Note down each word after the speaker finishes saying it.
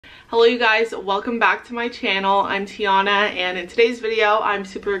Hello you guys, welcome back to my channel. I'm Tiana, and in today's video I'm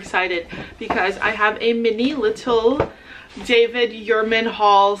super excited because I have a mini little David Yurman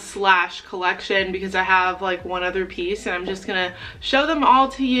haul slash collection because I have like one other piece and I'm just gonna show them all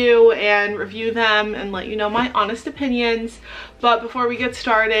to you and review them and let you know my honest opinions. But before we get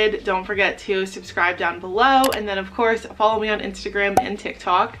started, don't forget to subscribe down below, and then of course follow me on Instagram and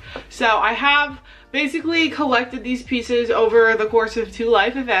TikTok. So I have basically collected these pieces over the course of 2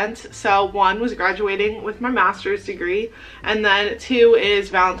 life events. So one was graduating with my master's degree, and then 2 is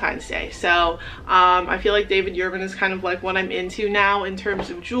Valentine's Day. So I feel like David Yurman is kind of like what I'm into now in terms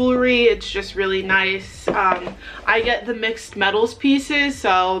of jewelry. It's just really nice. I get the mixed metals pieces,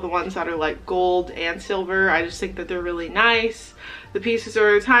 so the ones that are like gold and silver. I just think that they're really nice. The pieces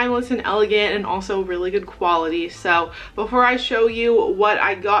are timeless and elegant and also really good quality. So before I show you what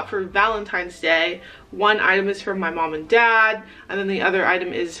I got for Valentine's Day, one item is from my mom and dad, and then the other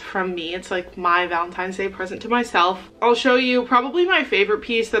item is from me. It's like my Valentine's Day present to myself. I'll show you probably my favorite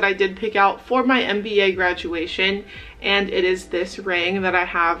piece that I did pick out for my MBA graduation, and it is this ring that I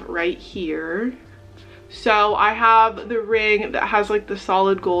have right here. So I have the ring that has like the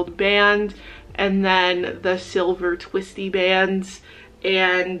solid gold band and then the silver twisty bands,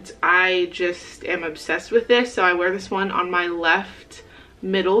 and I just am obsessed with this. So I wear this one on my left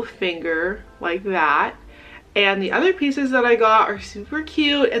middle finger like that, and the other pieces that I got are super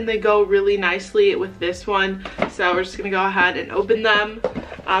cute and they go really nicely with this one. So we're just gonna go ahead and open them.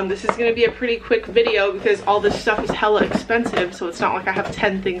 This is gonna be a pretty quick video because all this stuff is hella expensive, so it's not like I have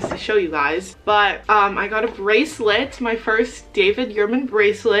 10 things to show you guys. But I got a bracelet, my first David Yurman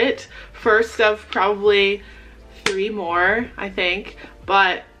bracelet, first of probably 3 more, I think.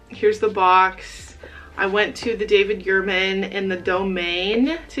 But here's the box. I went to the David Yurman in the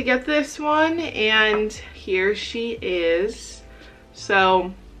Domain to get this one, and here she is.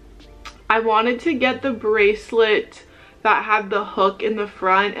 So I wanted to get the bracelet that had the hook in the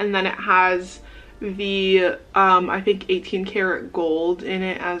front, and then it has the I think 18 karat gold in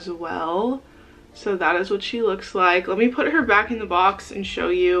it as well. So that is what she looks like. Let me put her back in the box and show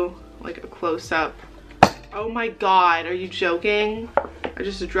you like a close-up. Oh my god, are you joking? I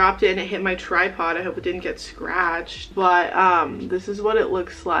just dropped it and it hit my tripod. I hope it didn't get scratched. But this is what it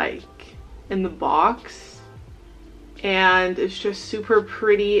looks like in the box, and it's just super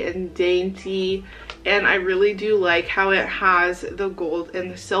pretty and dainty. And I really do like how it has the gold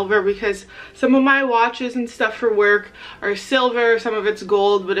and the silver, because some of my watches and stuff for work are silver, some of it's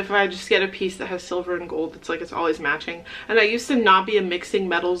gold, but if I just get a piece that has silver and gold, it's like it's always matching. And I used to not be a mixing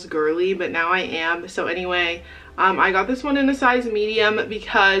metals girly, but now I am. So anyway, I got this one in a size medium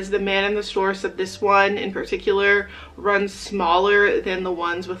because the man in the store said this one in particular runs smaller than the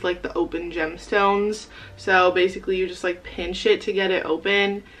ones with like the open gemstones. So basically you just like pinch it to get it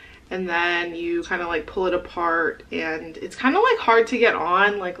open, and then you kind of like pull it apart, and it's kind of like hard to get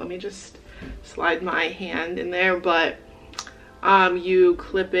on. Like, let me just slide my hand in there, but you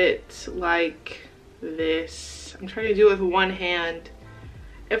clip it like this. I'm trying to do it with one hand.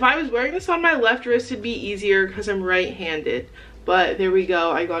 If I was wearing this on my left wrist, it'd be easier because I'm right-handed, but there we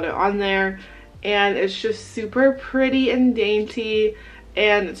go. I got it on there, and it's just super pretty and dainty,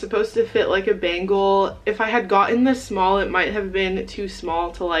 and it's supposed to fit like a bangle. If I had gotten this small, it might have been too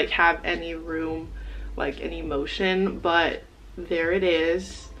small to like have any room, like any motion, but there it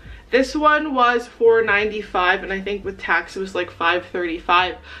is. This one was $4.95, and I think with tax it was like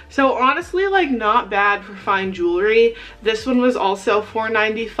 $5.35. So honestly, like not bad for fine jewelry. This one was also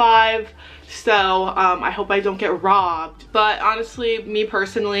 $4.95. So I hope I don't get robbed. But honestly, me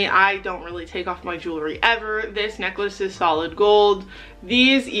personally, I don't really take off my jewelry ever. This necklace is solid gold.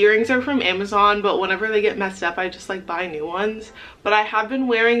 These earrings are from Amazon, but whenever they get messed up, I just like buy new ones. But I have been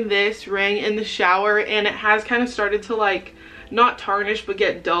wearing this ring in the shower, and it has kind of started to like not tarnish but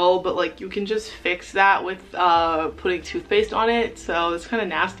get dull, but like you can just fix that with putting toothpaste on it. So it's kind of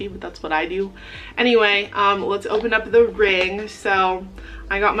nasty, but that's what I do. Anyway, let's open up the ring. So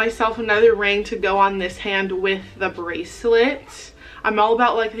I got myself another ring to go on this hand with the bracelet. I'm all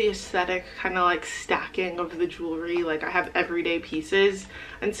about like the aesthetic kind of like stacking of the jewelry. Like I have everyday pieces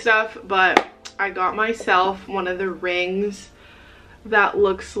and stuff, but I got myself one of the rings that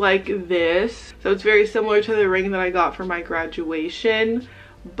looks like this. So it's very similar to the ring that I got for my graduation,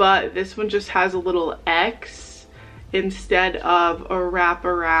 but this one just has a little X instead of a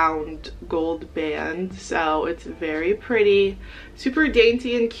wraparound gold band. So it's very pretty, super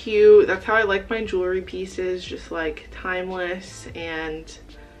dainty and cute. That's how I like my jewelry pieces, just like timeless and,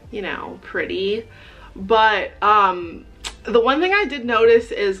 you know, pretty. But The one thing I did notice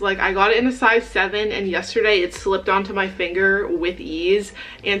is like I got it in a size 7 and yesterday it slipped onto my finger with ease,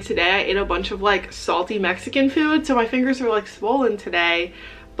 and today I ate a bunch of like salty Mexican food, so my fingers are like swollen today,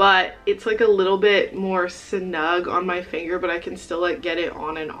 but it's like a little bit more snug on my finger, but I can still like get it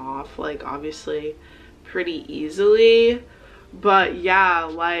on and off, like obviously pretty easily. But yeah,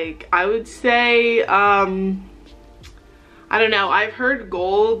 like I would say I don't know, I've heard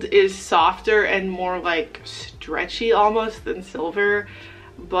gold is softer and more like stretchy almost than silver,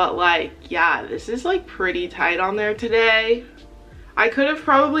 but like yeah, this is like pretty tight on there today. I could have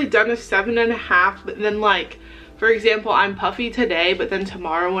probably done a 7.5, but then like for example, I'm puffy today, but then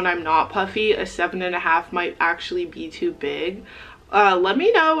tomorrow when I'm not puffy, a 7.5 might actually be too big. Let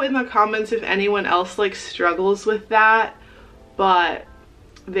me know in the comments if anyone else like struggles with that. But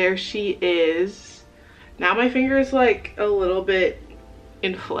there she is. Now my finger is like a little bit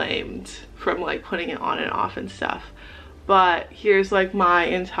inflamed from like putting it on and off and stuff. But here's like my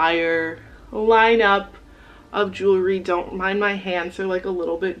entire lineup of jewelry. Don't mind my hands, they're like a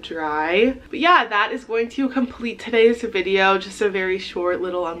little bit dry. But yeah, that is going to complete today's video. Just a very short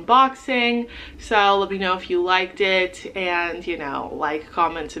little unboxing. So let me know if you liked it, and you know, like,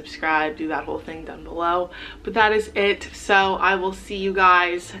 comment, subscribe, do that whole thing down below. But that is it. So I will see you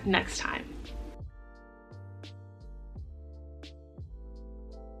guys next time.